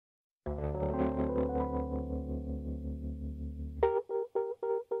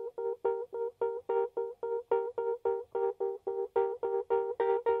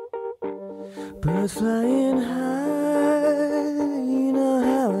Birds flying high, you know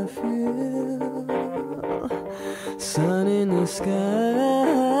how I feel. Sun in the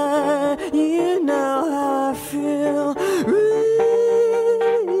sky, you know how I feel. Breeze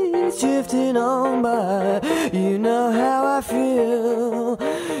drifting on by, you know how I feel.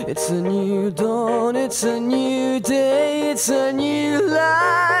 It's a new dawn, it's a new day, it's a new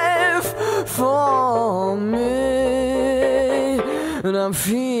life for me, and I'm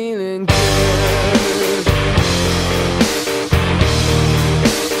feeling good.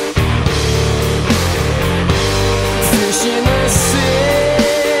 Fish in the sea,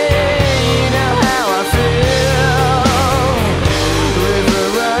 you know how I feel. River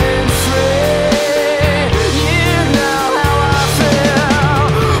running free, you know how I feel.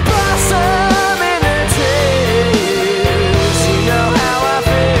 Blossom in the trees, you know how I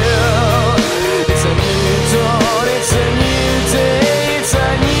feel. It's a new dawn, it's a new day, it's a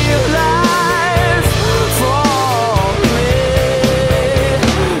new life for me,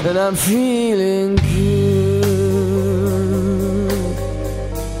 and I'm feeling good.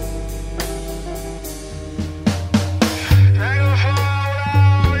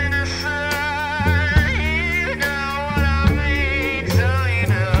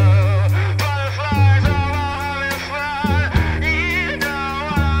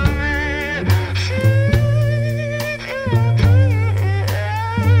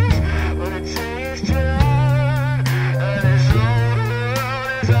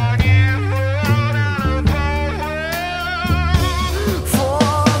 I